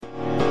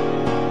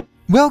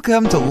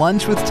Welcome to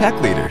Lunch with Tech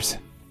Leaders,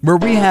 where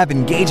we have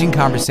engaging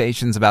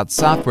conversations about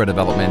software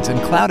development and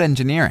cloud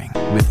engineering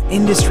with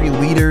industry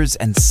leaders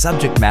and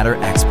subject matter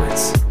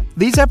experts.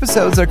 These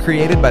episodes are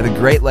created by the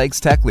Great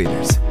Lakes Tech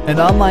Leaders, an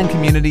online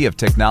community of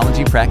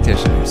technology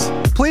practitioners.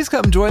 Please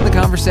come join the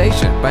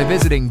conversation by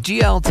visiting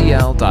gltl.rbn.ai.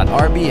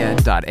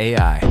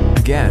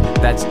 Again,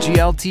 that's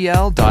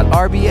gltl.rbn.ai.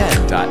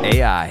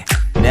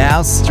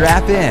 Now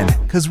strap in,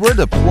 because we're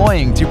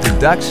deploying to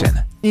production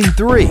in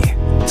 3,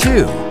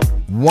 2,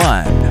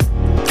 1.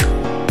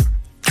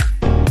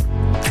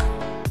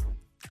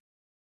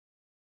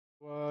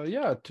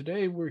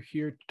 Today we're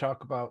here to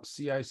talk about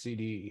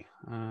CI/CD.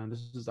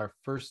 This is our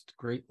first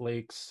Great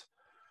Lakes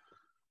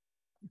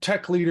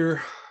Tech Leader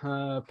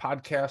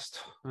podcast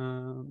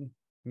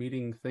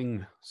meeting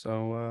thing.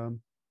 So,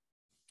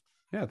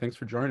 thanks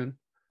for joining.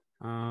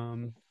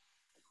 Hannah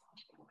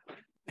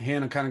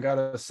kind of got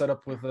us set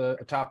up with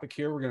a topic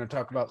here. We're going to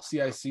talk about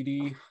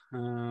CI/CD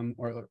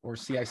or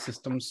CI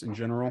systems in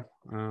general.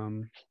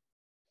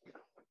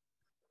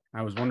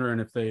 I was wondering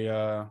if they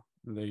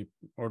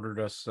ordered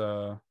us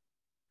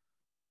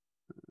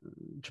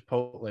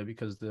Chipotle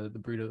because the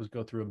burritos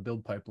go through a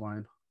build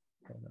pipeline.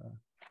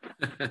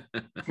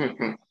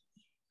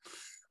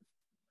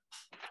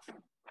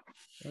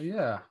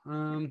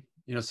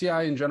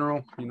 CI in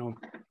general,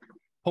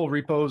 pull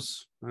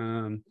repos,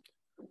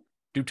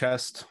 do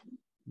test,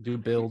 do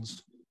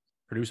builds,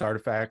 produce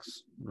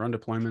artifacts, run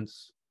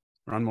deployments,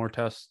 run more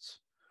tests,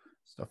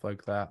 stuff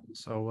like that.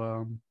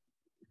 So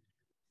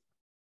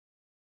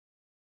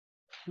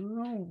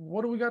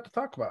what do we got to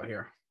talk about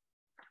here?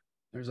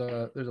 There's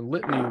a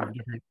litany of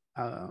different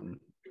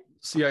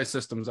CI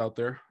systems out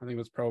there. I think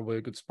that's probably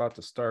a good spot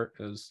to start.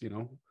 Is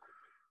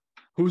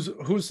who's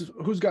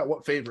got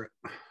what favorite,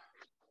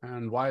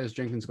 and why is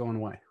Jenkins going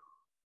away?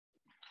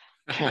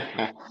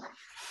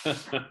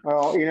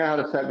 Well, you know how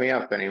to set me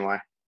up anyway.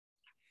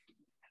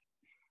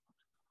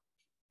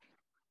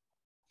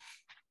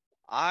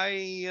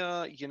 I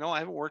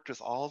haven't worked with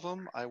all of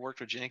them. I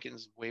worked with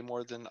Jenkins way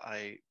more than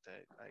I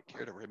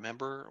care to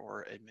remember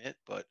or admit,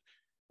 but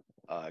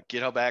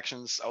GitHub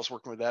Actions, I was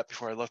working with that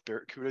before I left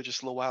Barracuda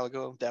just a little while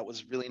ago. That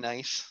was really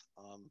nice.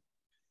 I've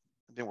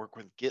been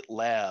working with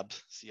GitLab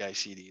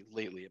CI/CD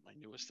lately at my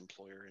newest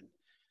employer, and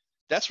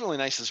that's really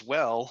nice as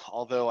well.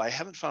 Although I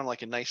haven't found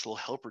like a nice little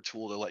helper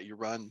tool to let you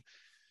run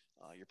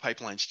your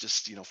pipelines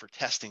just for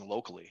testing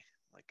locally.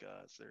 Like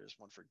there's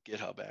one for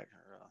GitHub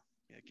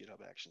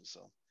GitHub Actions.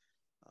 So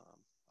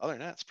other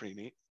than that, it's pretty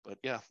neat. But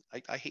yeah,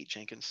 I hate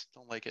Jenkins.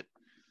 Don't like it.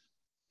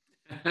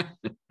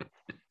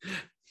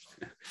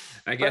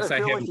 I guess I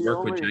haven't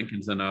worked with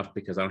Jenkins enough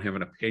because I don't have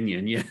an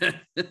opinion yet.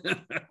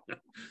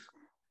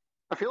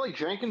 I feel like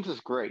Jenkins is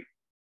great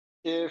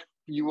if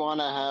you want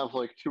to have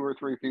like 2 or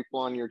 3 people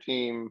on your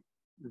team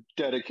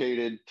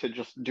dedicated to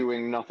just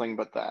doing nothing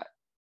but that.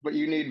 But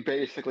you need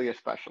basically a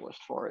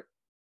specialist for it.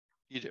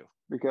 You do.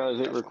 Because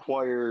it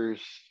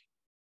requires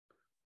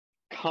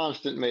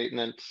constant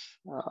maintenance,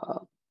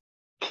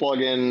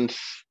 plugins,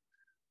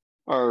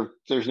 or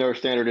there's no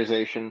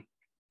standardization.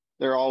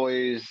 They're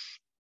always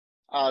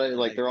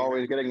they're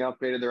always getting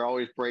updated. They're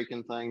always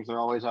breaking things. They're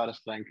always out of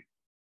sync.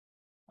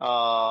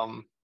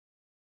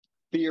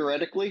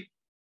 Theoretically,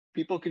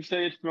 people could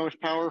say it's the most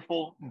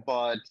powerful,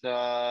 but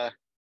I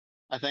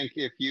think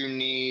if you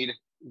need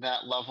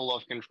that level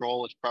of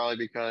control, it's probably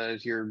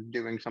because you're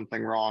doing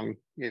something wrong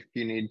if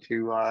you need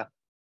to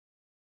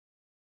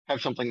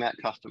have something that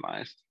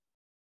customized.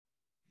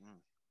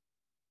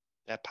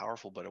 That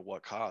powerful, but at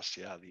what cost?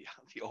 Yeah, the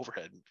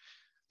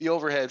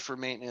overhead for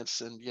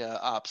maintenance and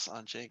ops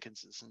on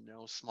Jenkins is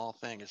no small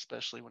thing,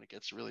 especially when it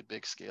gets really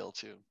big scale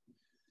too.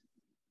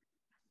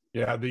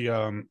 Yeah, the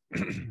I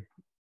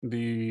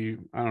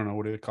don't know,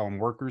 what do they call them,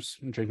 workers,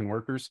 Jenkins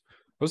workers.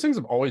 Those things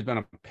have always been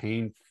a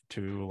pain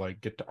to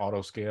like get to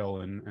auto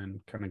scale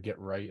and kind of get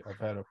right. I've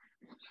had a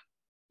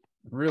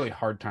really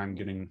hard time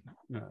getting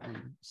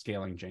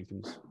scaling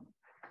Jenkins.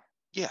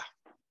 Yeah.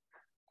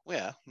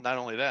 Yeah, not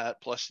only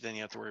that, plus then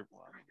you have to worry.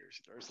 Well, I mean,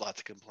 there's lots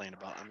to complain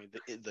about. I mean,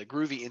 the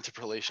groovy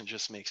interpolation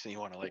just makes me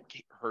want to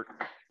like hurt,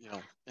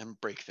 and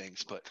break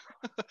things. But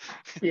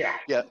yeah,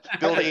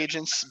 build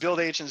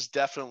agents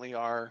definitely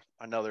are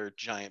another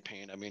giant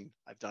pain. I mean,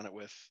 I've done it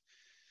with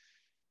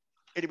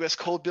AWS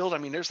Cold Build. I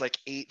mean, there's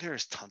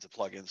tons of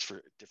plugins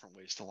for different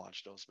ways to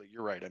launch those. But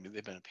you're right. I mean,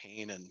 they've been a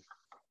pain, and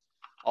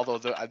although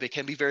they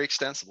can be very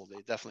extensible,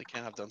 they definitely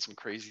can have done some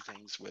crazy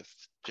things with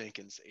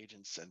Jenkins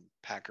agents and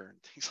Packer and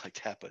things like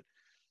that. But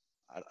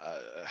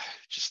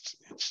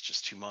it's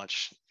just too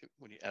much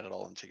when you add it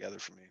all in together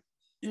for me.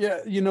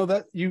 Yeah,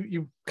 that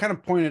you kind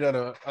of pointed at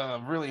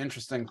a really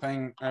interesting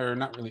thing, or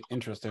not really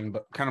interesting,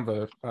 but kind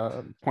of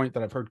a point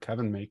that I've heard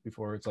Kevin make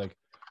before. It's like,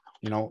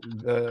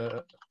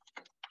 the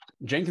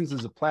Jenkins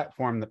is a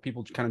platform that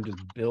people kind of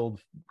just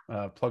build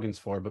plugins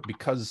for, but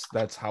because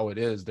that's how it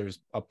is, there's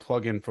a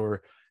plugin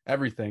for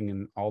everything,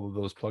 and all of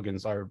those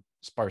plugins are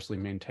sparsely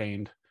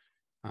maintained,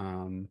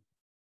 and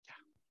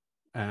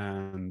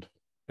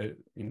it,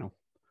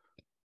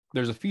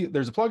 there's a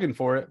plugin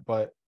for it,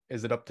 but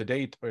is it up to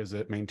date, or is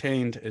it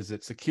maintained? Is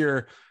it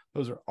secure?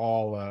 Those are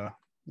all,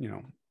 Yeah.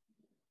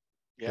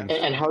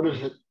 And how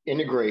does it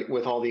integrate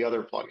with all the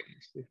other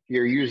plugins? If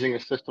you're using a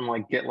system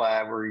like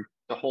GitLab where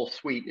the whole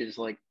suite is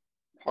like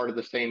part of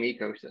the same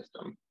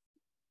ecosystem,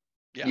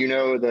 Yeah. you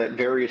know that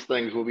various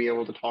things will be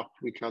able to talk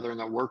to each other and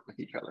they'll work with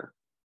each other.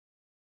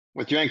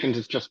 With Jenkins,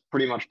 it's just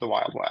pretty much the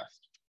Wild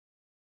West.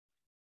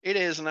 It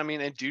is, and I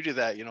mean, and due to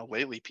that,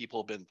 lately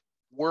people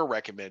were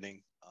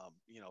recommending,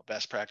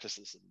 best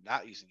practices of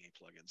not using a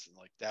plugins, and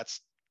like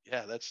that's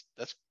I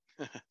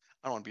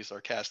don't want to be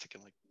sarcastic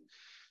and like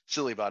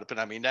silly about it, but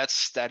I mean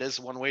that is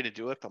one way to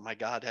do it. But my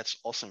God, that's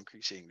also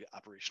increasing the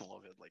operational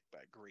of it like by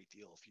a great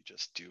deal if you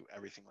just do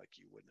everything like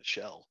you would in a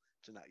shell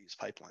to not use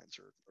pipelines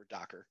or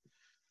Docker.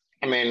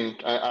 I mean,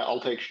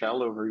 I'll take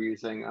Shell over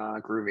using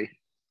Groovy.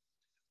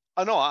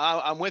 Oh no,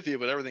 I'm with you,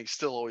 but everything's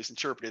still always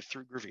interpreted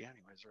through Groovy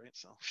anyways, right?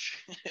 So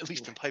at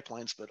least in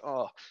pipelines, but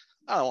I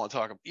don't want to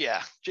talk about,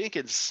 yeah,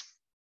 Jenkins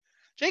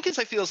I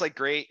feel is like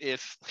great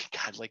if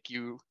God, like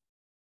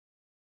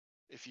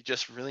if you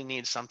just really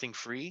need something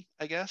free,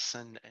 I guess,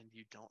 and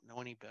you don't know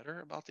any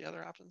better about the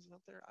other options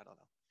out there. I don't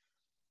know.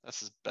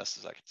 That's as best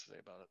as I can say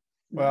about it.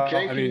 Well,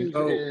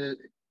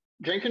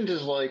 Jenkins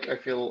is like, I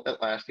feel,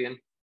 Atlassian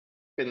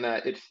in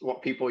that it's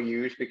what people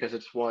use because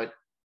it's what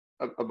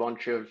a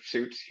bunch of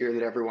suits here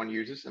that everyone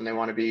uses, and they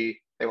want to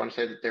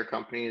say that their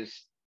company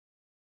is,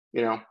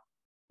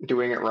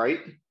 doing it right.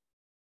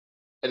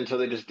 And so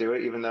they just do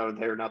it, even though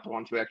they're not the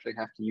ones who actually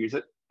have to use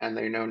it and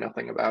they know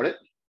nothing about it.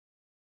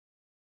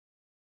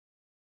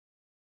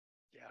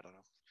 Yeah, I don't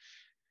know.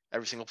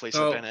 Every single place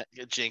I've been at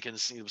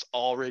Jenkins, it was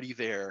already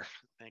there.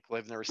 Thankfully,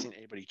 I've never seen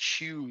anybody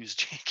choose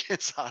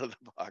Jenkins out of the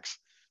box.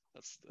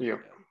 Yeah.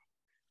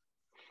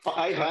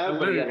 I have,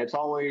 but again, it's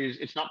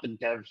not the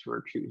devs who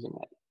are choosing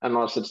it,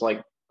 unless it's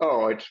like,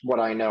 oh, it's what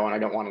I know and I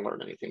don't want to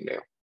learn anything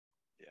new.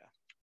 Yeah.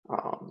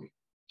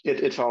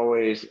 It's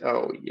always,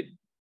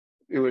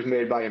 it was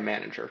made by a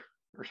manager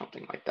or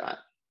something like that.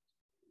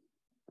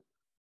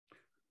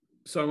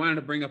 So I wanted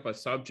to bring up a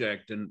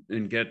subject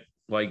and get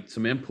like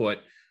some input.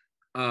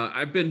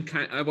 I've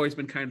always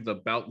been kind of the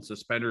belt and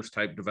suspenders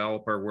type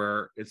developer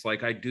where it's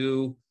like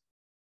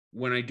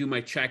when I do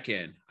my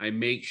check-in, I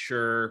make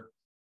sure,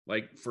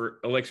 like for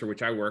Elixir,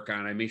 which I work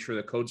on, I make sure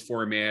the code's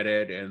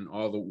formatted and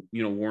all the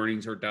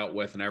warnings are dealt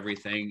with and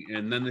everything.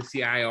 And then the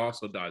CI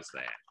also does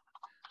that.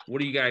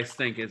 What do you guys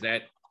think? Is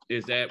that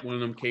one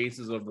of them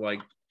cases of like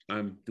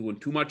I'm doing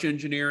too much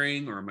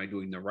engineering, or am I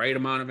doing the right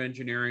amount of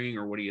engineering,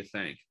 or what do you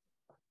think?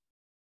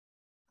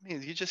 I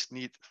mean, you just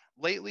need.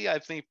 Lately,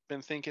 I've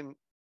been thinking.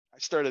 I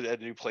started at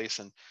a new place,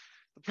 and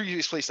the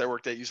previous place I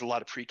worked at used a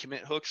lot of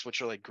pre-commit hooks,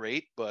 which are like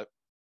great, but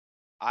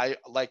I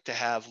like to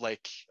have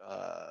like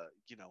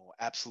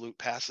absolute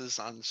passes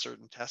on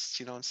certain tests,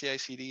 in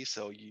CI/CD,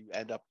 so you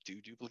end up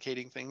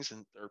duplicating things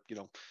or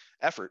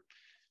effort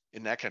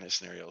in that kind of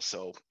scenario.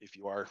 So if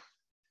you are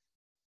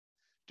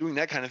doing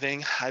that kind of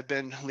thing, I've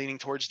been leaning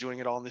towards doing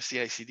it all in the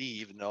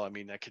CI/CD, even though I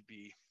mean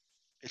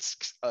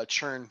it's a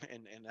churn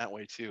in that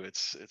way too.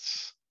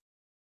 It's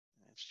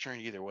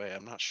churn either way.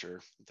 I'm not sure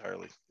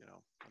entirely,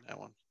 on that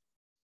one.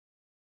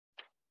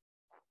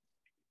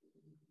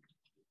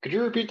 Could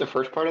you repeat the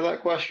first part of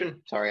that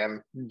question? Sorry,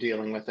 I'm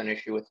dealing with an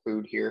issue with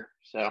food here,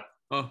 so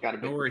got a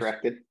bit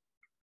distracted.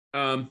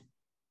 Like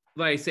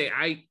I say,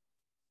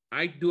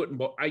 I do it in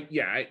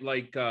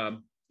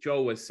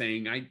Joe was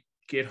saying, I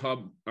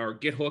GitHub or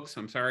GitHooks,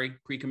 I'm sorry,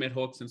 pre-commit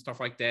hooks and stuff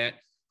like that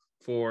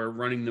for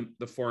running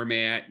the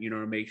format,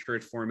 to make sure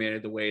it's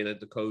formatted the way that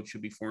the code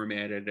should be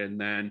formatted, and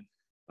then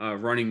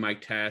running my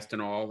test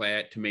and all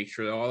that to make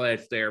sure all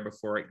that's there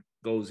before it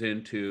goes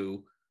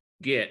into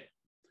Git.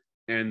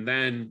 And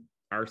then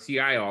our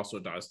CI also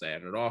does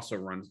that. It also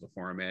runs the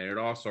format. It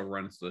also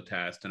runs the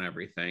test and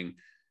everything.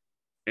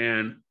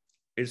 And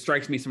it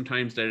strikes me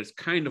sometimes that it's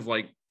kind of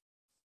like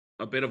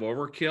a bit of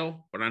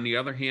overkill, but on the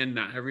other hand,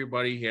 not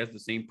everybody has the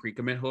same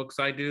pre-commit hooks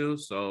I do.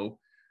 So,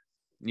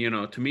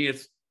 to me,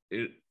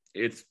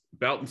 it's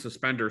belt and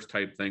suspenders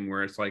type thing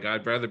where it's like,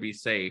 I'd rather be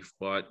safe,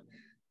 but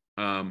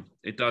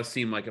it does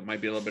seem like it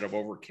might be a little bit of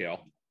overkill.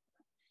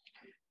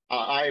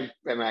 I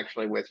am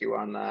actually with you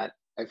on that.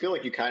 I feel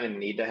like you kind of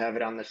need to have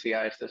it on the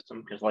CI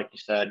system because, like you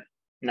said,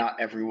 not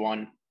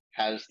everyone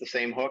has the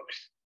same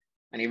hooks.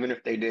 And even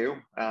if they do,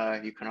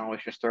 you can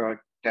always just throw a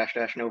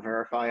 -- no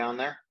verify on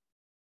there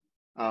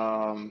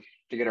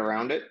to get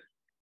around it.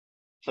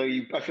 So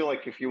I feel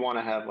like if you want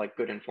to have like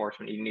good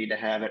enforcement, you need to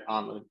have it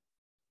on the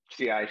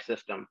CI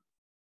system.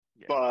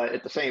 Yeah. But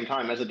at the same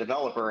time, as a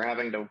developer,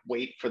 having to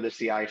wait for the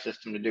CI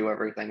system to do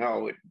everything,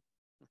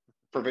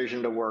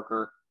 provisioned a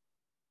worker,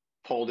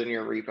 pulled in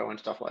your repo and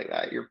stuff like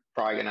that, you're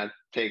probably going to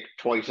take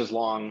twice as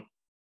long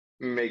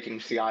making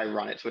CI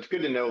run it. So it's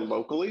good to know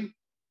locally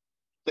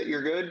that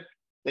you're good.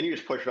 Then you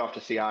just push it off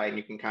to CI and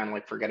you can kind of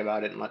like forget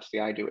about it and let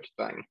CI do its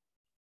thing.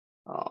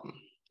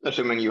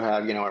 Assuming you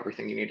have,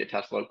 everything you need to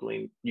test locally,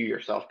 and you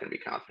yourself can be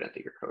confident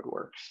that your code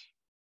works.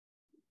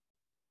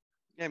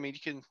 Yeah, I mean, you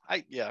can.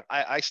 I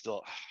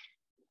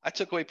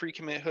took away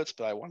pre-commit hooks,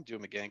 but I want to do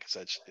them again because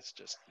it's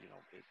just,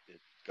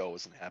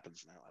 goes and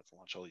happens, and I have to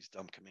launch all these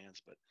dumb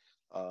commands. But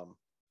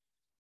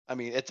I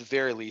mean, at the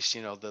very least,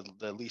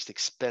 the least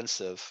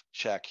expensive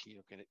check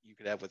you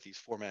could have with these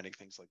formatting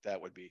things like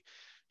that would be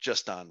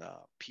just on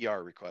PR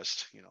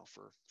request,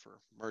 for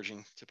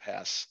merging to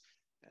pass,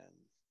 and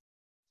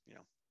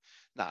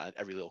not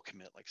every little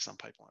commit like some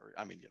pipeline.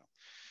 I mean,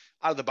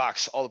 out of the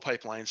box, all the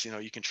pipelines,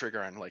 you can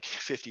trigger on like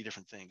 50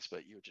 different things,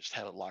 but you would just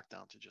have it locked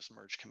down to just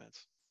merge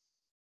commits.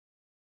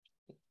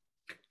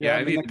 Yeah,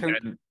 I mean,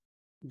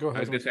 go ahead. I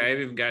was gonna say I've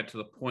even got to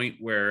the point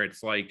where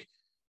it's like,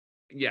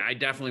 yeah, I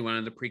definitely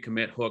wanted the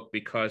pre-commit hook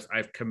because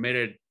I've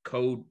committed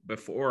code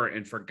before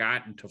and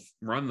forgotten to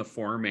run the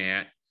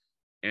format,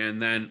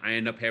 and then I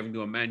end up having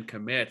to amend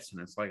commits,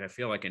 and it's like I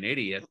feel like an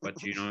idiot. But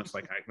it's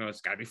like I know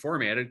it's got to be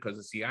formatted because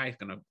the CI is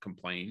going to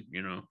complain. Oh,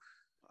 yeah.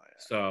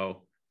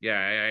 So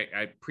yeah,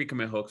 I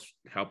pre-commit hooks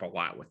help a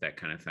lot with that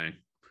kind of thing.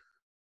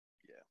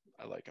 Yeah,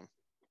 I like them.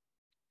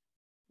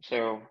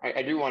 So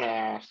I do want to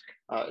ask,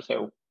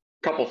 so a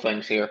couple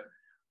things here.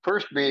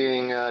 First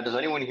being, does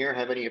anyone here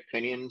have any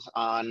opinions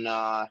on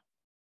the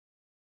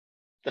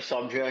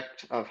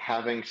subject of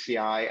having CI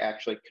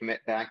actually commit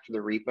back to the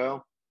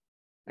repo?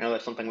 I know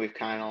that's something we've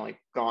kind of like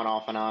gone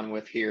off and on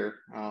with here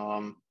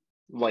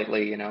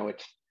lately.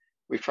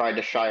 We've tried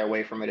to shy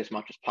away from it as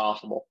much as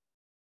possible,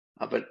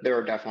 but there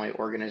are definitely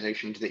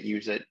organizations that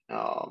use it.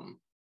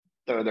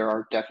 There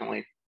are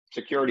definitely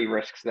security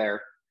risks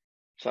there,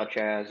 such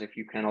as if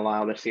you can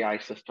allow the CI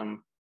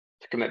system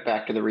to commit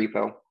back to the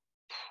repo,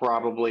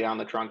 probably on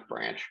the trunk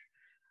branch.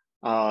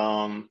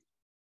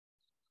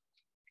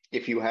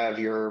 If you have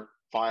your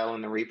file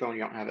in the repo and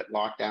you don't have it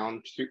locked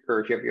down, or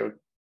if you have your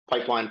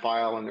pipeline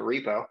file in the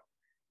repo,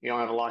 you don't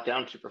have it locked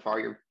down super far,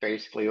 you're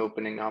basically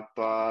opening up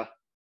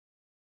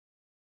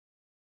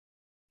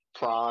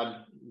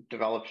prod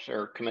develops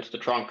or commits the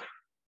trunk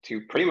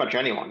to pretty much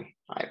anyone.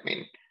 I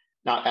mean,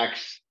 it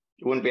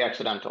wouldn't be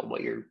accidental,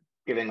 but you're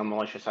giving a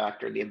malicious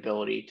actor the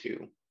ability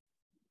to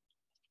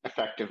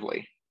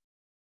effectively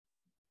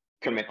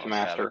commit to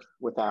master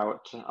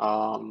without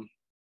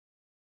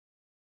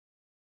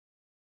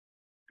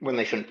when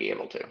they shouldn't be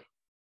able to.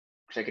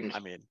 They can, I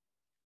mean,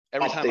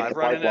 every time I've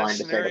run in that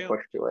scenario,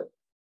 push to it.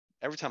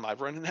 Every time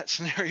I've run in that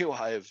scenario,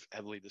 I've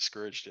heavily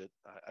discouraged it.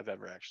 I've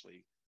ever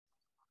actually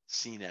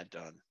seen that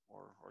done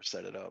or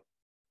set it up.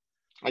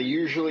 I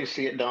usually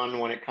see it done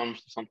when it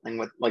comes to something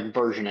with like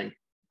versioning,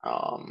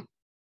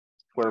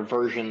 where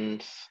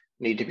versions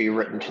need to be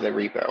written to the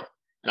repo.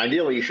 And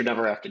ideally, you should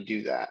never have to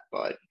do that.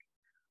 But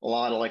a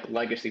lot of like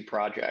legacy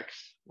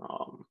projects,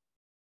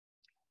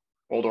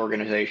 old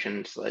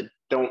organizations that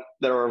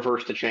are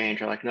averse to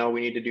change are like, no,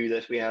 we need to do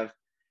this.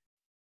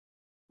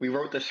 We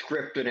wrote the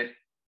script and it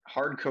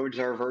hard codes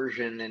our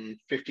version in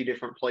 50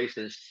 different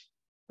places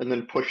and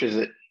then pushes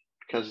it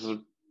because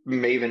of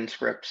Maven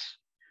scripts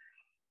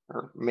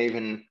or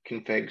Maven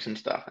configs and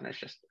stuff. And it's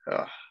just,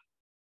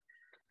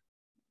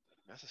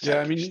 yeah,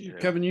 I mean,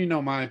 Kevin,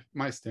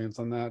 my stance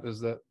on that is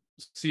that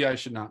CI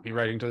should not be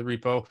writing to the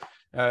repo.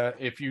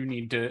 If you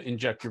need to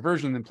inject your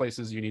version in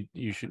places, you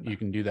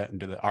can do that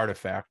into the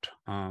artifact.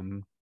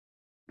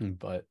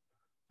 But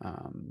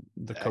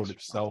the code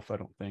itself, I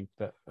don't think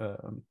that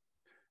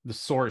the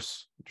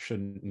source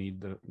shouldn't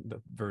need the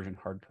version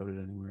hard coded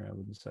anywhere, I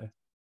wouldn't say.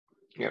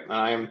 Yep,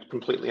 I am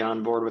completely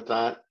on board with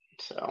that.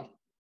 So,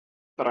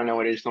 but I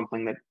know it is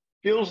something that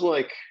feels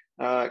like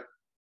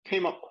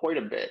came up quite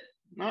a bit.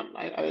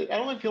 I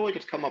don't feel like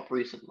it's come up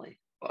recently,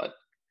 but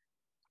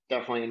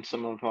definitely in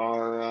some of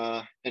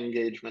our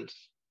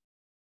engagements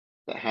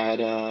that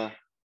had, I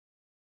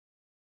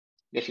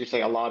guess you could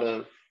say, a lot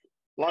of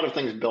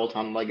things built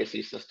on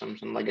legacy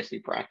systems and legacy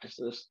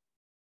practices.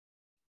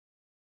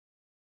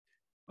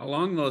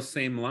 Along those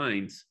same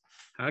lines,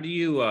 how do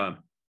you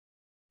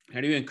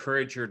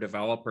encourage your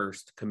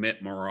developers to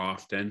commit more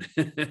often?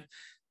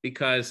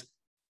 Because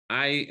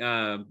I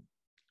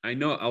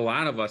know a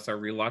lot of us are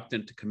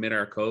reluctant to commit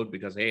our code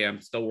because, hey,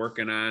 I'm still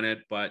working on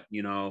it. But,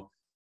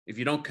 if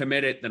you don't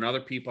commit it, then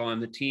other people on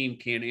the team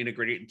can't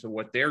integrate it into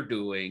what they're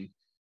doing.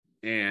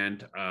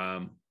 And,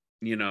 I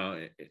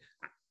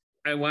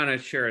want to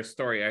share a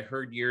story. I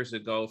heard years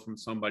ago from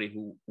somebody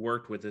who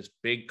worked with this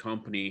big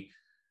company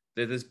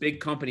that this big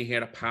company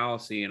had a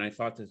policy, and I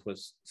thought this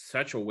was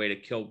such a way to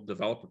kill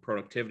developer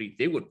productivity.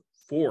 They would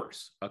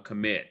force a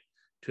commit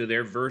to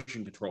their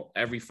version control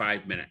every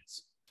 5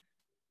 minutes.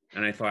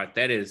 And I thought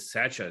that is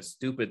such a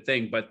stupid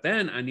thing. But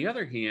then on the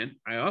other hand,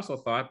 I also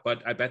thought,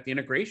 but I bet the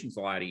integration's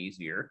a lot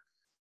easier,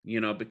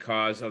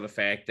 because of the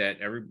fact that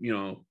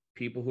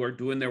people who are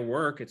doing their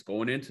work, it's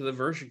going into the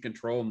version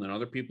control and then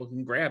other people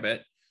can grab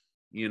it,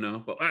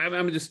 but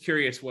I'm just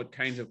curious, what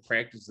kinds of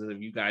practices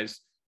have you guys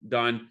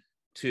done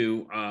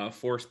to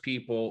force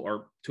people,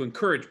 or to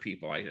encourage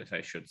people, I guess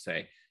I should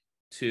say,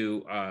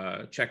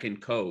 to check in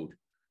code?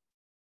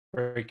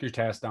 Break your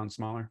tasks down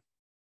smaller.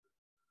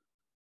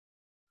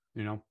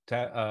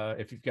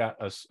 If you've got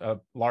a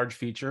large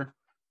feature,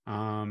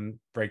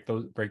 break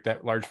that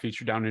large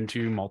feature down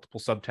into multiple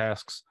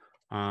subtasks.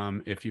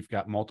 If you've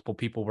got multiple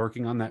people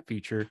working on that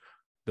feature,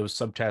 those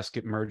subtasks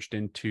get merged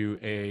into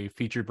a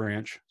feature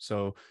branch.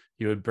 So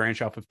you would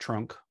branch off of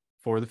trunk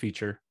for the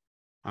feature.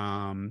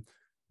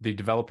 The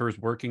developers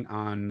working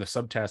on the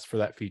subtask for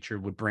that feature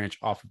would branch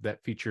off of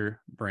that feature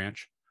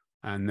branch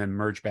and then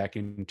merge back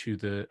into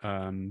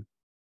the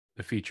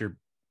feature.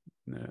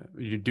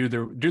 You do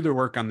their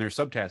work on their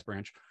subtask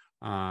branch,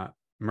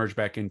 merge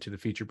back into the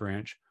feature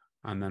branch,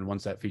 and then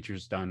once that feature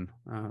is done,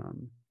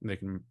 they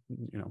can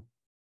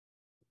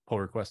pull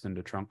request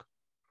into trunk.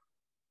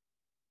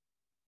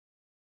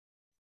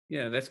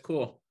 Yeah, that's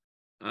cool.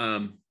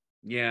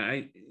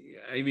 Yeah,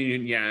 I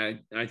mean, yeah,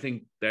 I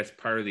think that's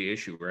part of the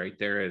issue right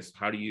there is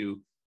how do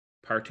you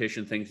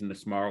partition things into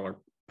smaller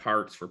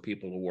parts for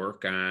people to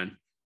work on?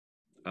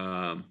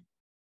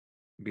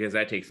 Because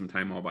that takes some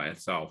time all by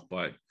itself.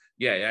 But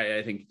yeah,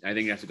 I think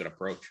that's a good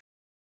approach.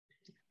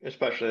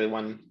 Especially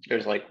when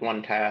there's like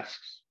two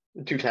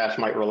tasks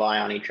might rely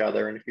on each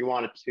other. And if you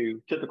wanted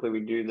to, typically we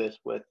do this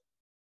with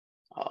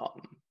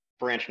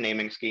branch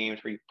naming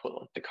schemes where you put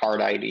the card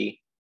ID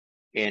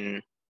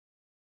in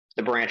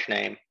the branch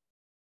name.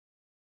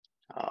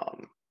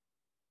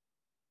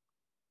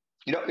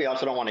 We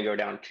also don't want to go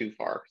down too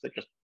far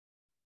because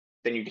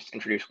then you just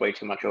introduce way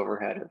too much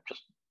overhead of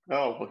just,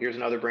 oh, well, here's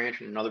another branch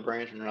and another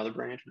branch and another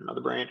branch and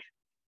another branch.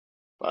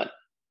 But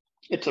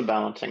it's a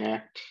balancing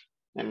act.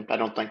 And I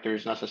don't think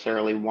there's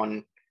necessarily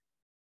one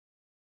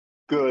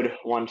good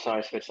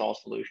one-size-fits-all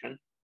solution.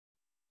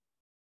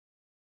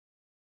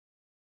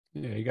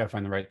 Yeah, you got to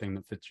find the right thing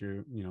that fits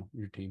your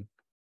team.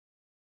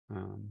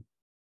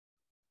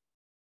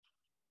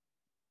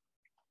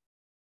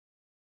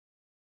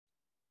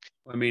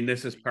 I mean,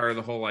 this is part of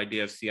the whole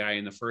idea of CI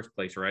in the first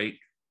place, right?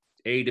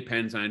 A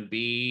depends on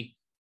B.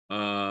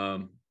 I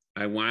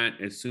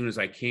want as soon as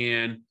I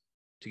can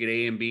to get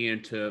A and B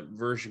into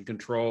version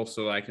control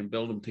so I can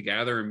build them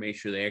together and make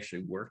sure they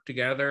actually work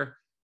together.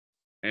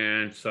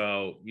 And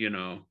so,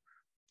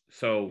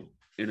 so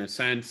in a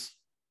sense,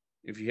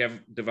 if you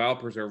have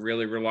developers are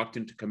really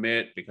reluctant to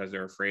commit because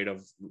they're afraid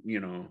of,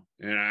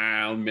 and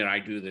I'll admit I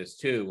do this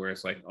too, where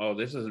it's like, oh,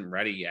 this isn't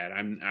ready yet.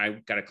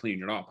 I've got to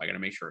clean it up. I got to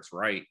make sure it's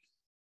right.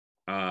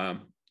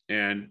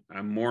 And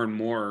I'm more and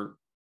more,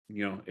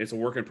 it's a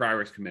work in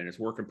progress commit. It's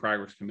work in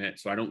progress commit.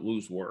 So I don't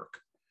lose work,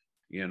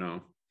 Yeah,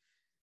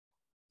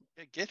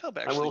 GitHub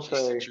actually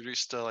just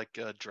introduced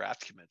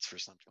draft commits for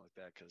something like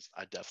that because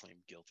I definitely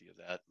am guilty of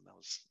that, and I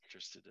was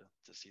interested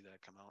to see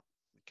that come out.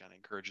 It kind of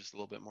encourages a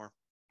little bit more.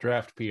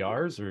 Draft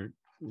PRs or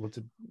what's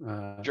it?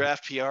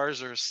 Draft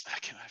PRs or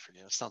I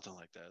forget something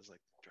like that. It's like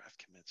draft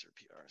commits or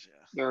PRs.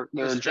 Yeah,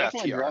 there are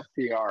definitely draft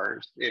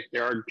PRs. If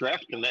there are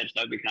draft commits,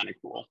 that'd be kind of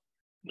cool.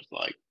 Just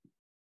like,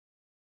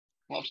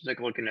 we'll have to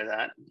take a look into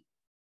that.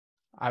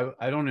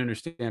 I don't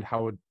understand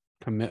how a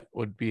commit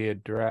would be a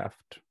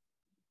draft.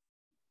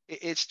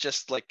 It's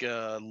just like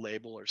a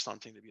label or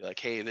something to be like,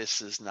 hey,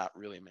 this is not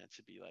really meant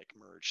to be like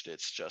merged.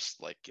 It's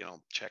just like,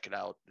 check it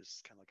out. This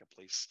is kind of like a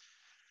place,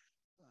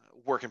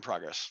 work in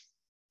progress,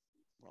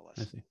 more or less.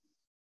 I see.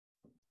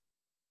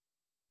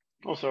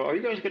 Also, are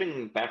you guys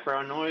getting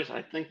background noise?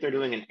 I think they're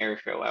doing an air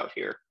show out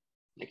here.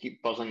 They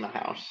keep buzzing the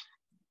house.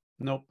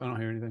 Nope, I don't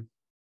hear anything.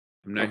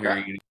 I'm not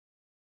hearing anything.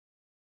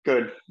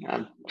 Good.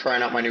 I'm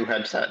trying out my new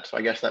headset, so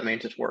I guess that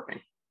means it's working.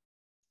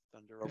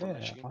 Thunder over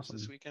Michigan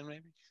this weekend,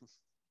 maybe?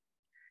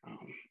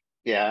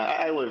 Yeah,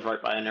 I live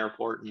right by an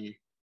airport,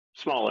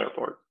 small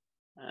airport.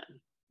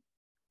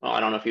 Well, I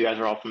don't know if you guys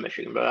are all from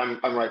Michigan, but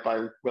I'm right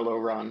by Willow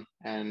Run,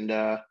 and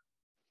I'll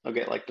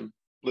get like the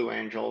Blue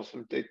Angels.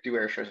 They do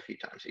air shows a few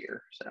times a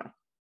year, so.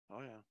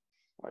 Oh yeah.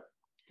 But,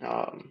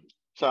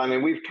 so I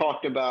mean, we've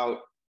talked about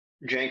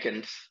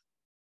Jenkins,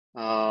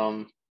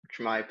 which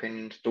in my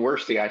opinion is the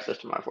worst CI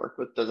system I've worked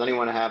with. Does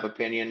anyone have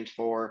opinions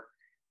for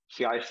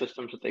CI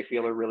systems that they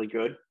feel are really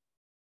good?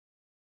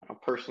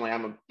 Personally,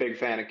 I'm a big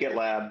fan of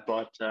GitLab,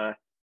 but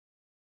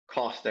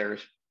cost there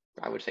is,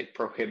 I would say,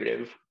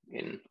 prohibitive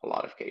in a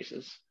lot of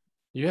cases.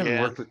 You haven't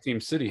worked with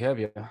Team City, have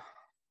you?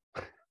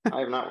 I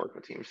have not worked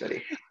with Team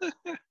City.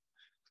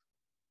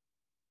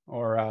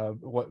 Or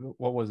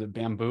what was it?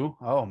 Bamboo?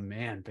 Oh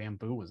man,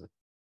 Bamboo was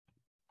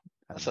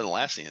that's an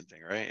Atlassian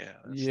thing, right?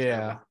 Yeah.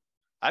 Terrible.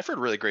 I've heard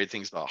really great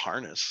things about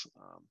Harness.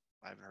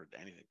 I haven't heard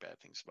anything bad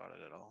things about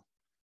it at all.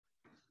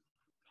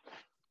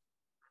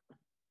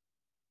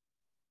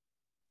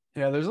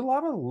 Yeah, there's a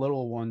lot of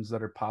little ones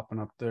that are popping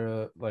up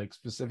there, like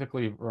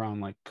specifically around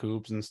like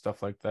Kubes and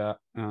stuff like that,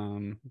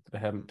 that I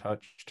haven't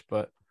touched,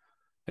 but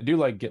I do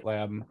like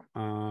GitLab.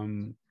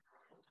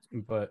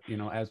 But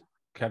as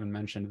Kevin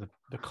mentioned,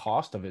 the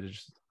cost of it is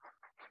just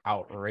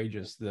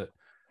outrageous. That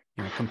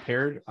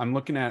I'm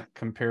looking at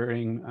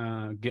comparing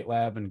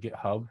GitLab and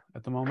GitHub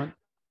at the moment,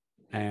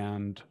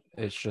 and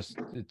it's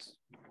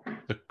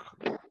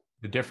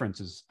the difference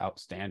is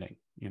outstanding.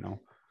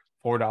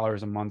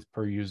 $4 a month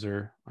per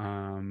user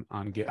on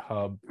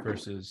GitHub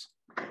versus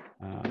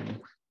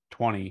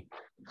 $20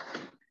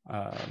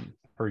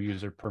 per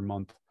user per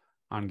month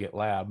on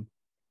GitLab,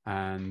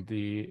 and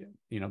the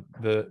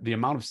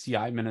amount of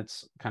CI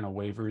minutes kind of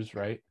wavers,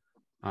 right?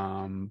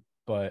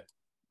 But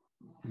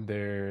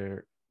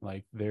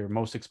Like their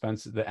most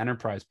expensive, the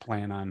enterprise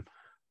plan on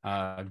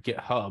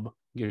GitHub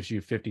gives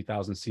you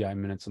 50,000 CI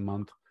minutes a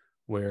month,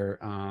 where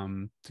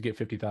to get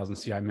 50,000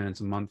 CI minutes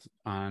a month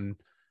on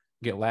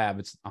GitLab,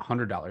 it's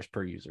 $100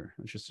 per user.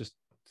 It's just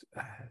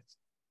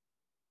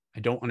I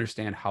don't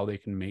understand how they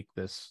can make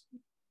this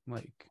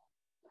like.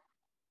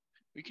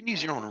 You can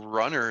use your own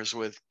runners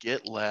with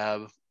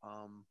GitLab.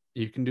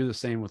 You can do the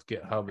same with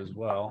GitHub as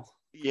well.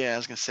 Yeah, I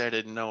was gonna say I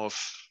didn't know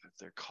if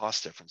their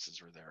cost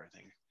differences were there. I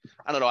think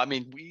I don't know. I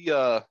mean,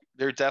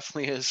 there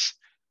definitely is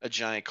a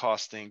giant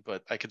cost thing,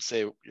 but I could say,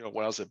 you know,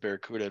 when I was at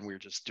Barracuda and we were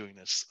just doing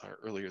this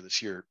earlier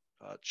this year,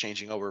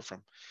 changing over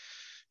from,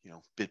 you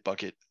know,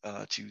 Bitbucket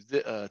to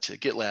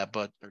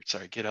GitLab,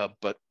 GitHub,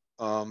 but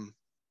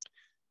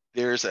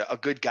there's a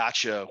good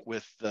gotcha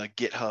with the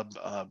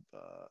GitHub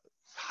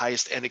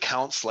highest end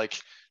accounts. Like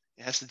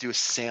it has to do with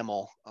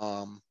SAML.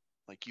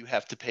 Like you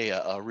have to pay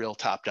a real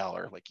top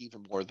dollar, like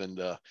even more than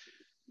the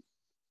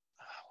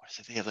what is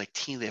it? They have like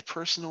they have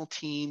personal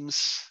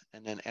teams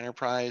and then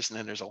enterprise, and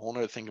then there's a whole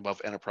other thing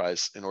above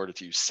enterprise in order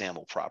to use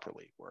SAML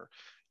properly, where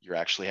you're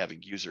actually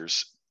having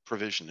users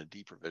provision and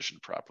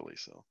deprovision properly.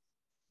 So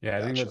yeah,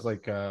 I think that's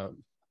like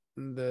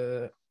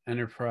the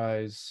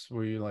enterprise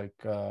where you like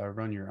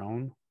run your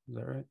own. Is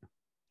that right?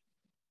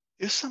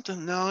 It was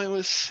something. No, it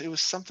was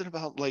something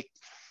about like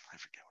I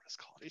forget what it's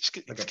called. It's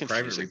like a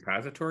private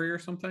repository or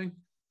something.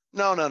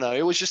 No.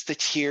 It was just the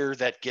tier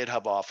that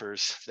GitHub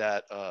offers,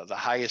 that the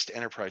highest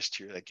enterprise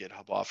tier that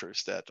GitHub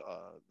offers, that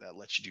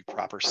lets you do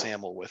proper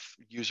SAML with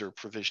user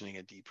provisioning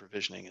and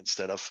deprovisioning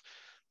instead of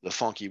the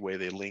funky way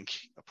they link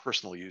a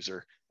personal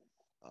user.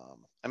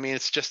 I mean,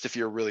 it's just if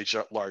you're a really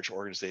large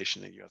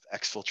organization and you have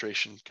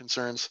exfiltration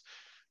concerns,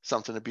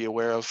 something to be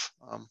aware of.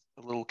 A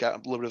little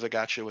bit of a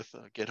gotcha with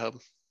GitHub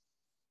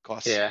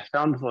costs. Yeah,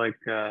 sounds like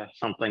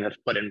something that's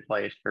put in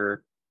place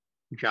for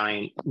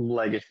giant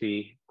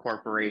legacy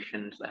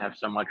corporations that have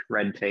so much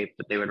red tape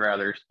that they would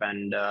rather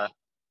spend an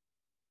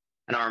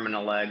arm and a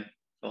leg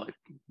for like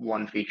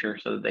one feature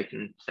so that they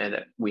can say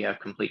that we have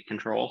complete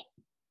control.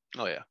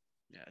 Oh yeah,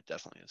 it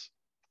definitely is.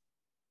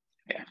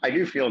 Yeah, I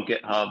do feel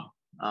GitHub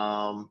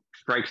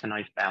strikes a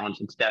nice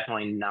balance. It's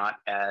definitely not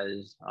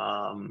as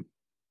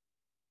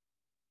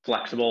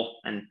flexible,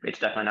 and it's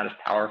definitely not as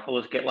powerful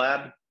as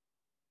GitLab,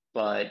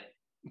 but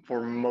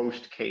for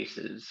most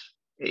cases,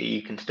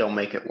 you can still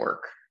make it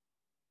work.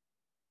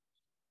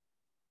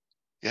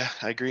 Yeah,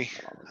 I agree.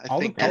 All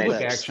the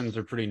public actions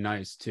are pretty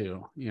nice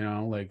too. You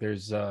know, like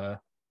there's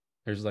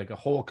like a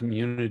whole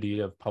community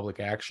of public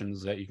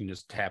actions that you can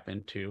just tap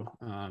into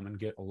and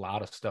get a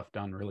lot of stuff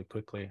done really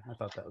quickly. I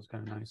thought that was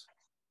kind of nice.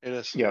 It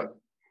is.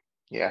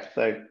 Yeah,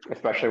 so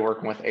especially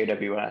working with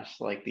AWS,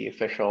 like the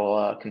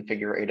official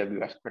configure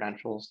AWS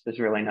credentials is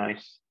really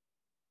nice.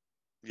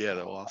 Yeah,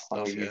 that was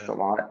stuff. A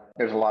lot.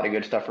 There's a lot of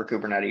good stuff for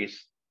Kubernetes,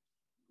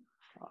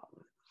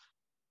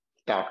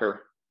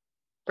 Docker,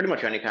 pretty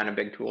much any kind of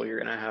big tool. You're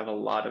going to have a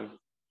lot of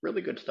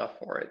really good stuff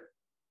for it.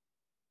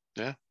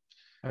 Yeah.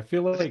 I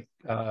feel like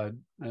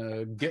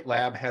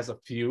GitLab has a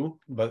few,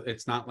 but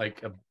it's not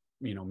like a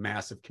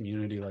massive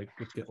community like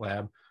with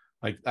GitLab.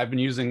 Like I've been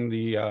using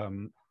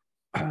the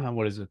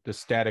what is it? The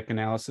static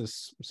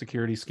analysis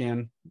security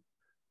scan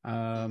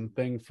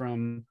thing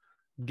from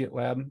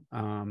GitLab.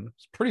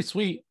 It's pretty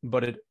sweet,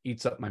 but it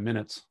eats up my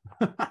minutes.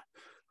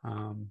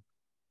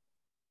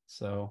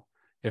 So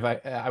if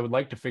I would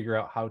like to figure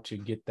out how to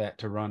get that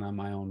to run on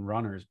my own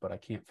runners, but I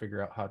can't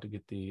figure out how to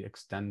get the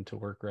extend to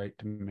work right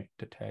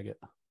to tag it.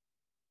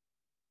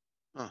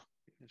 Oh,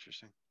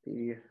 interesting.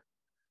 I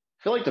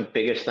feel like the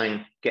biggest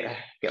thing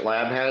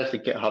GitLab has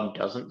that GitHub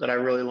doesn't that I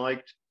really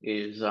liked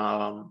is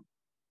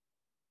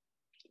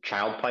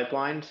child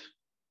pipelines,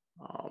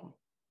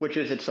 which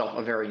is itself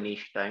a very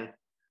niche thing,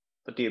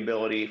 but the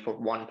ability for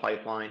one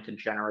pipeline to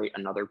generate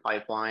another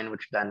pipeline,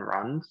 which then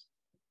runs,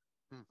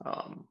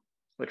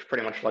 which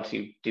pretty much lets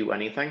you do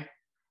anything.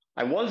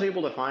 I was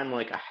able to find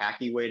like a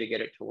hacky way to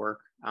get it to work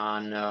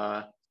on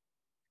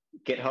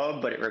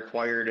GitHub, but it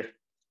required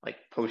like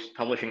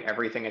publishing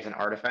everything as an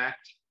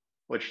artifact,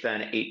 which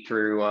then ate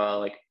through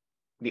like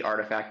the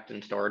artifact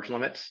and storage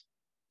limits.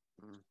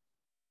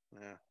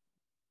 Yeah.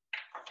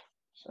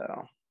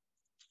 So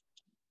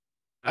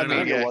I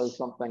think it was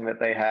something that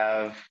they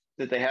have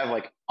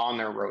like on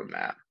their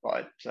roadmap,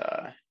 but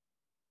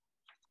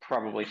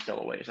probably still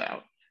a ways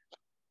out.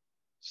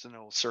 So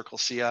no Circle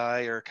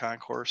CI or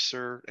Concourse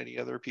or any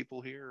other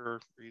people here,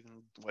 or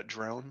even what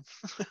Drone?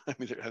 I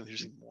mean,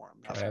 there's even more.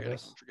 I'm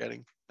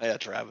forgetting. Yeah,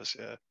 Travis.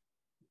 Yeah.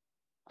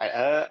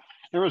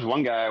 There was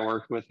one guy I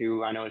worked with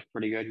who I know is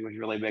pretty good. Who was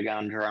really big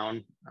on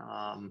Drone.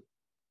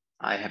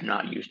 I have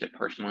not used it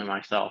personally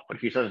myself, but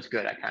if he says it's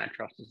good, I kind of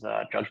trust his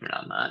judgment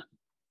on that.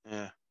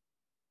 Yeah.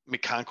 I mean,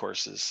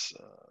 Concourse is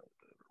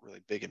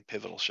really big in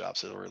Pivotal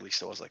shops, or at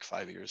least it was like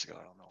 5 years ago.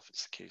 I don't know if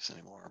it's the case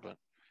anymore, but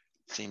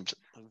it seems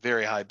a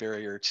very high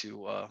barrier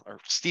to, or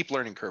steep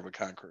learning curve with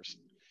Concourse.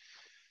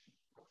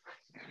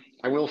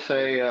 I will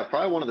say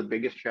probably one of the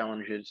biggest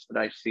challenges that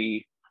I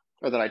see,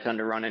 or that I tend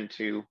to run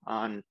into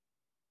on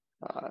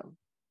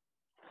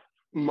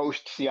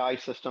most CI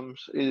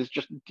systems is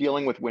just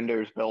dealing with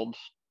Windows builds.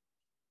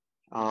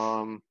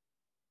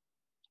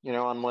 You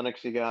know, on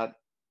Linux, you got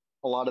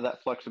a lot of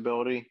that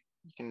flexibility.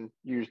 You can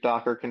use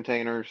Docker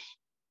containers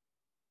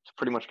to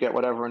pretty much get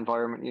whatever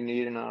environment you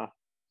need in a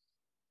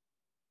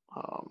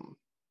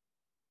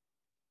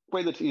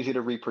way that's easy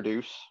to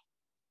reproduce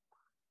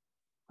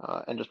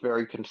and just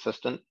very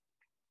consistent.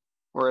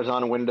 Whereas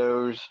on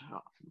Windows,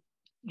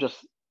 just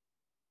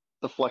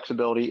the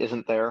flexibility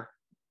isn't there.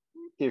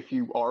 If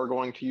you are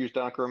going to use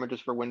Docker images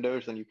for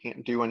Windows, then you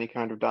can't do any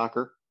kind of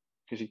Docker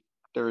because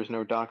there is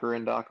no Docker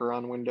in Docker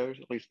on Windows,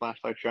 at least last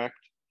I checked.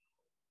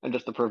 And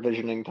just the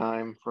provisioning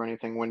time for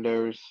anything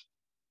Windows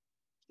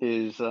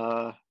is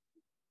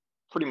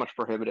pretty much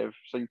prohibitive.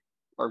 So you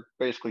are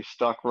basically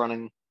stuck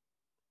running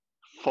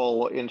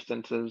full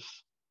instances,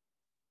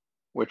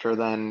 which are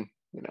then,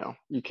 you know,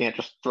 you can't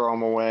just throw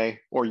them away,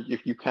 or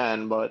if you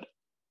can, but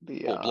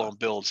the Full-blown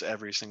builds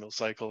every single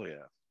cycle.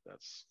 Yeah,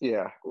 that's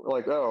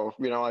like, oh,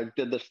 you know, I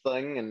did this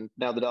thing and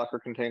now the Docker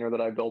container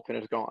that I built in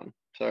is gone.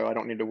 So I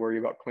don't need to worry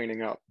about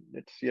cleaning up.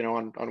 It's, you know,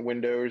 on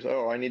Windows,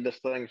 oh, I need this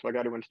thing, so I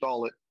got to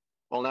install it.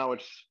 Well, now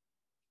it's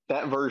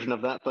that version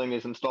of that thing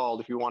is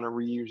installed if you want to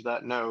reuse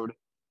that node,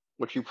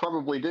 which you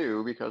probably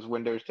do because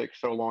Windows takes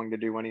so long to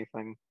do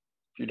anything.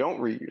 If you don't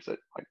reuse it,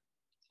 like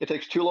it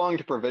takes too long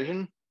to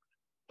provision,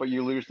 but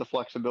you lose the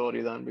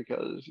flexibility then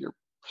because you're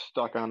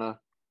stuck on a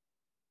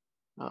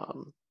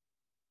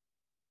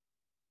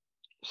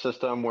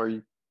system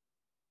where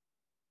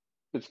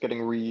it's getting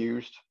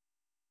reused.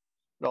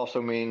 It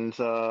also means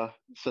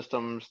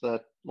systems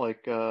that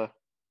like I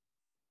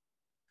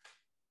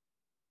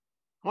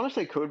want to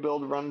say code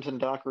build runs in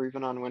Docker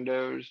even on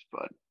Windows,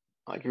 but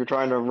like if you're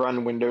trying to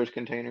run Windows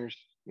containers,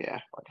 yeah,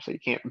 like I say, you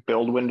can't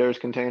build Windows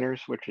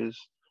containers, which is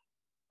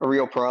a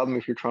real problem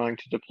if you're trying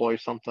to deploy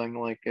something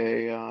like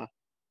a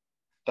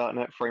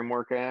 .NET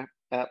framework app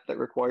that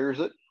requires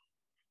it.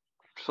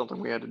 Something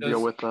we had to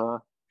deal with a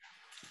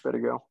bit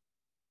ago.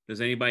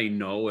 Does anybody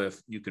know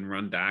if you can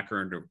run Docker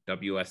under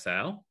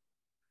WSL?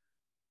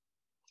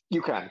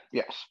 You can,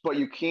 yes, but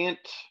you can't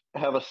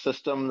have a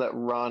system that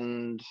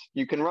runs.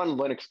 You can run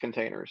Linux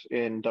containers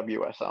in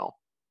WSL,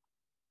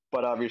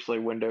 but obviously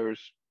Windows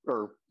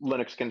or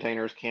Linux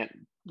containers can't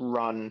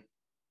run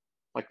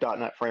like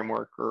 .NET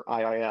Framework or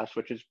IIS,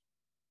 which is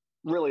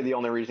really the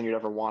only reason you'd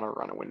ever want to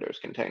run a Windows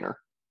container.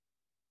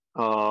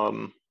 Good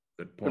point.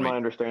 And my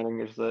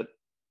understanding is that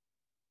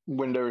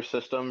Windows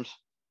systems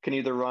can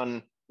either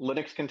run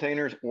Linux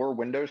containers or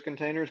Windows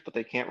containers, but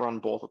they can't run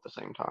both at the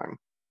same time.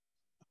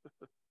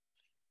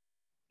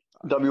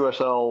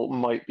 WSL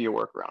might be a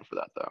workaround for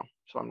that, though,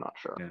 so I'm not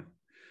sure.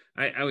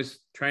 Yeah, I was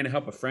trying to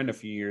help a friend a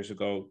few years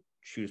ago.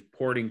 She was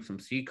porting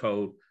some C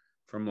code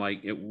from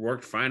like, it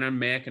worked fine on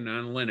Mac and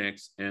on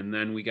Linux, and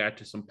then we got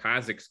to some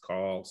POSIX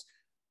calls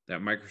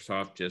that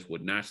Microsoft just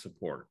would not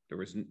support. It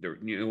was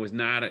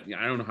not, I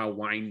don't know how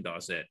Wine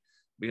does it,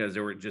 because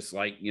there were just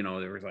like, you know,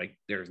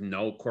 there's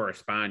no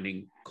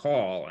corresponding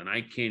call, and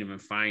I can't even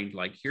find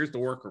like, here's the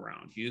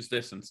workaround, use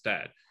this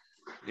instead.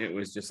 It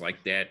was just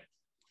like that.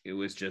 It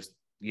was just,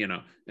 you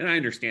know, and I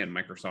understand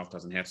Microsoft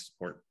doesn't have to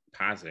support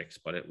POSIX,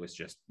 but it was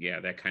just,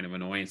 yeah, that kind of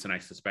annoyance. And I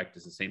suspect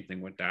it's the same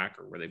thing with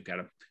Docker, where they've got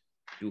to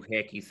do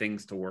hacky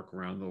things to work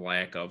around the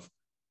lack of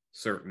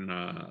certain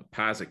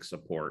POSIX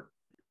support.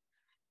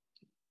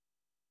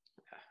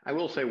 I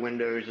will say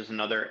Windows is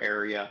another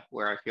area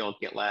where I feel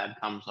GitLab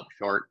comes up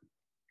short,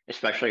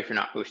 especially if you're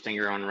not hosting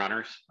your own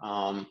runners.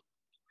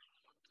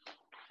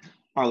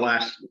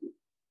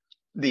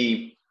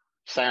 The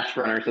SaaS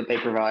runners that they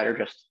provide are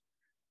just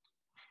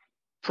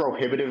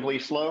prohibitively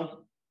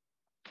slow.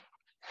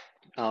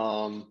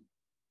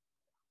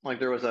 Like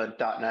there was a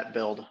 .NET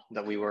build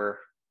that we were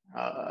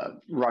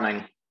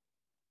running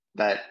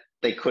that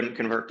they couldn't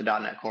convert to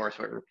 .NET Core,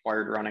 so it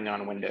required running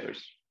on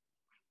Windows.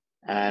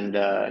 And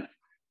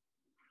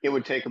it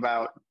would take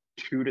about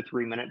 2 to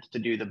 3 minutes to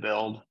do the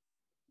build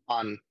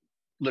on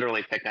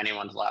literally pick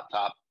anyone's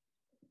laptop.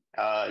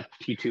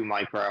 T2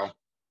 Micro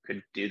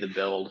could do the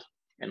build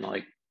in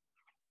like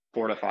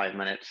 4 to 5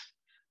 minutes.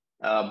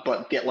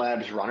 But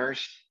GitLab's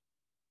runners,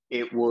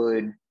 it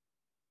would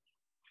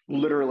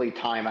literally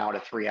time out a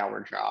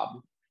 3-hour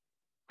job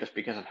just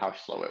because of how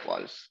slow it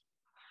was.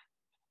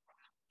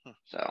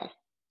 So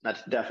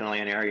that's definitely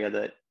an area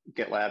that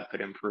GitLab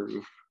could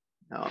improve.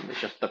 It's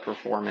just the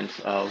performance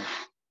of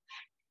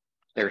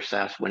their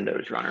SaaS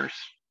Windows runners.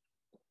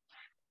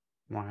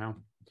 Wow.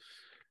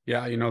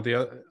 Yeah, you know,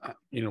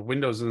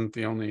 Windows isn't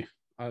the only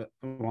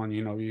one.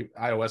 You know,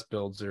 iOS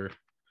builds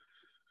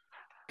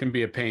can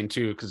be a pain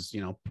too, because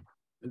you know,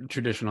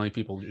 traditionally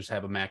people just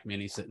have a Mac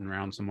Mini sitting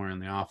around somewhere in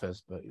the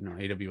office, but you know,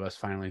 AWS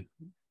finally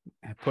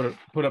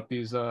put up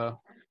these.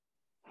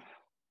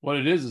 What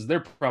it is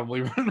they're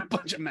probably running a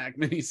bunch of Mac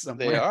Minis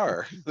somewhere. They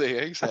are.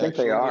 I think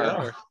they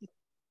are.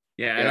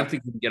 Yeah, I don't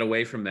think you can get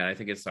away from that. I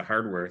think it's the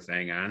hardware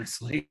thing,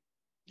 honestly.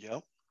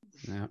 Yep.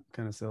 Yeah,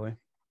 kind of silly.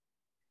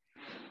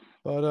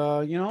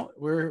 But you know,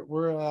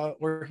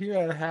 we're here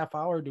at a half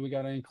hour. Do we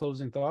got any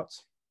closing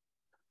thoughts?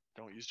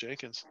 Don't use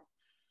Jenkins.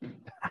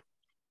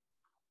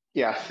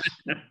 Yes.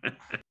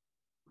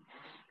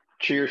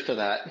 Cheers to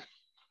that.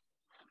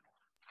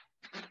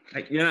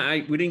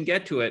 We didn't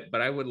get to it,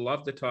 but I would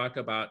love to talk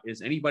about,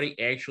 is anybody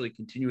actually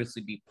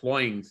continuously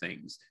deploying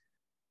things?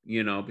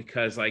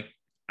 Because like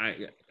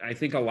I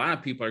think a lot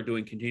of people are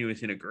doing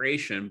continuous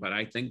integration, but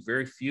I think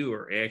very few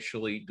are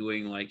actually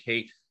doing like,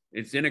 hey,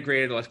 it's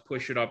integrated, let's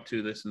push it up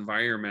to this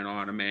environment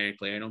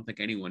automatically. I don't think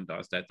anyone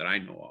does that I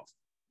know of.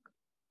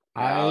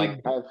 I've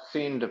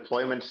seen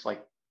deployments,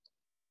 like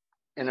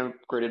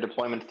integrated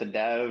deployments to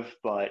dev,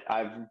 but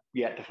I've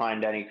yet to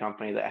find any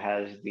company that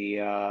has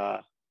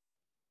the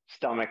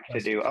stomach to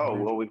do,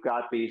 we've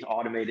got these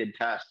automated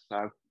tests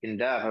in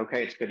dev.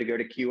 Okay, it's good to go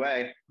to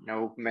QA.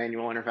 No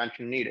manual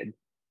intervention needed.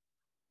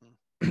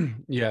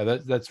 Yeah,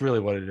 that's really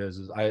what it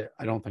is I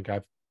don't think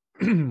I've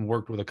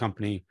worked with a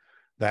company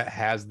that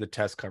has the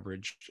test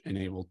coverage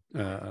enabled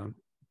to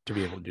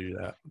be able to do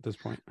that at this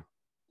point.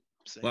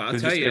 Well, I'll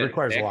tell you, it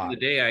requires back a lot. In the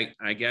day,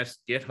 I guess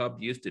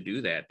GitHub used to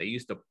do that. They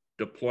used to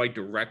deploy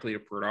directly to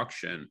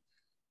production.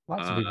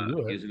 Lots of people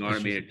do it. Using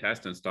automated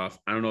tests and stuff.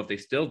 I don't know if they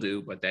still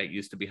do, but that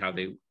used to be how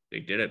they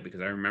did it,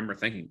 because I remember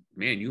thinking,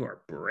 man, you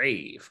are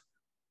brave.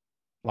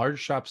 Large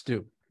shops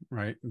do,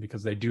 right?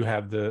 Because they do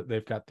have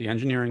they've got the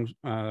engineering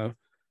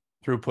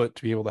throughput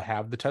to be able to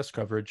have the test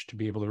coverage, to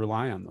be able to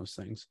rely on those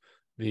things.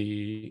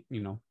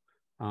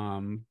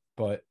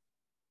 But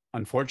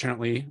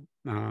unfortunately,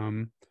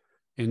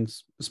 in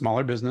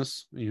smaller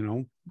business, we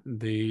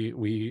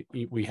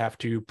have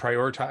to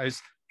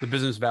prioritize the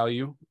business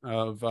value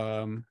of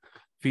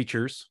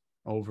features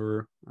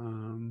over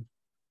the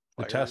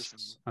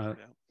tests.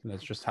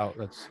 That's just how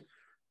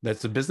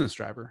that's the business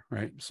driver,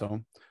 right?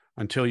 So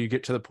until you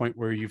get to the point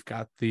where you've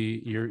got the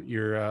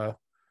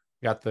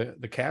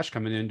cash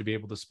coming in to be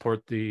able to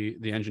support the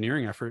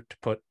engineering effort to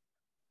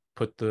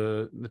put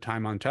the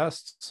time on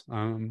tests,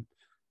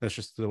 that's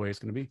just the way it's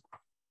going to be.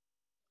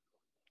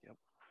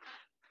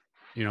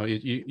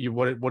 Yep.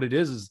 What it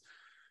is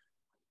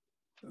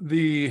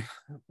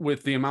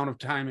with the amount of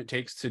time it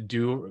takes to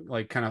do,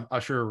 like, kind of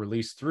usher a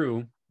release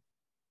through,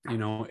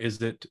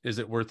 is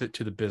it worth it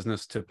to the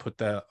business to put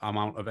the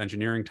amount of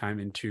engineering time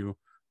into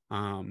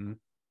automating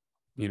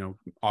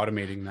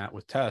that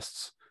with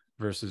tests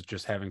versus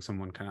just having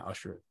someone kind of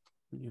usher it,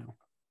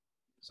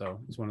 so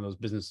it's one of those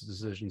business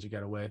decisions you got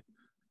to weigh.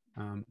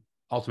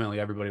 Ultimately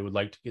everybody would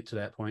like to get to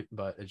that point,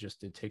 but it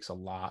takes a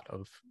lot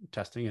of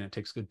testing, and it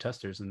takes good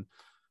testers, and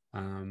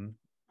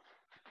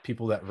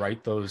people that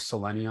write those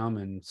Selenium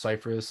and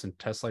Cypress and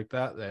tests like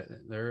that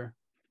they're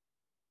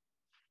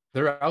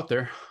out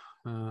there.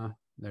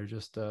 They're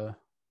just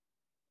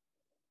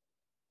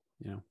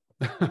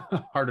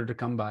harder to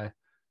come by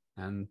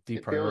and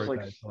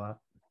deprioritized a lot.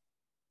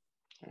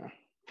 Yeah,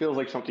 feels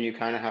like something you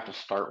kind of have to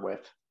start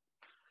with.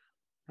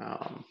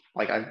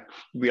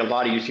 Be a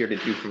lot easier to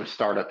do from a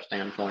startup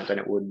standpoint than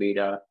it would be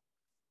to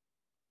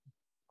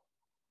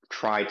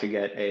try to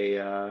get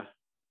a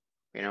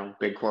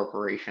big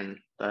corporation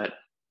that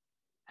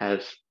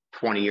has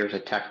 20 years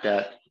of tech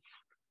debt.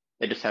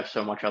 They just have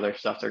so much other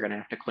stuff they're going to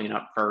have to clean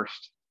up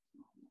first.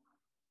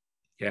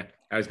 Yeah,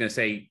 I was going to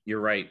say, you're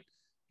right.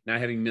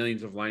 Not having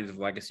millions of lines of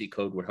legacy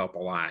code would help a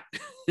lot.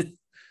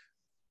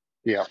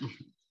 Yeah.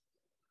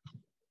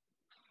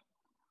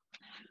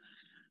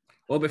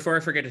 Well, before I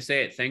forget to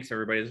say it, thanks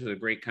everybody. This was a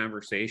great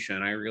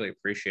conversation. I really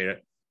appreciate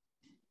it.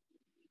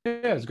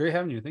 Yeah, it's great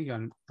having you. Thank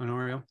you,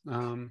 Onorio.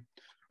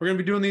 We're going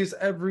to be doing these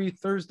every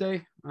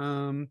Thursday.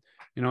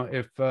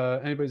 If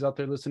anybody's out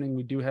there listening,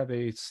 we do have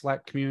a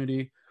Slack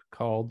community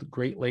called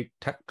Great Lake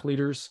Tech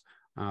Leaders.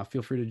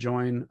 Feel free to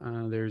join.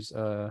 There's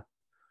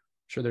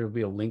sure there will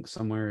be a link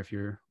somewhere if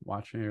you're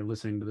watching or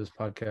listening to this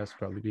podcast,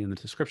 probably be in the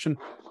description.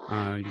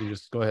 You can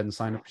just go ahead and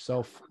sign up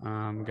yourself.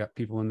 We've got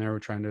people in there. We're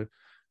trying to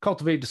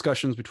cultivate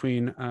discussions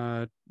between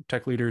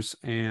tech leaders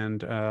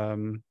and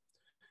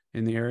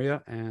in the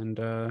area, and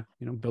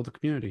build a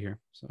community here.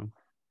 So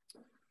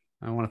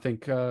I want to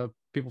thank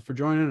people for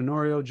joining.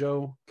 Onorio,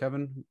 Joe,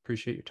 Kevin,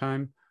 appreciate your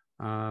time.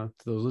 To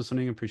those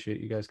listening, appreciate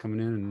you guys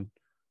coming in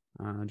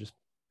and just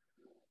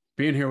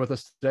being here with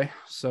us today.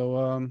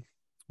 So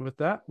with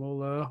that,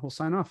 we'll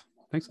sign off.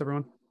 Thanks,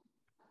 everyone.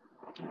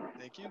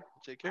 Thank you.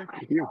 Take care.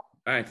 Thank you.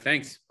 All right,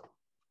 thanks.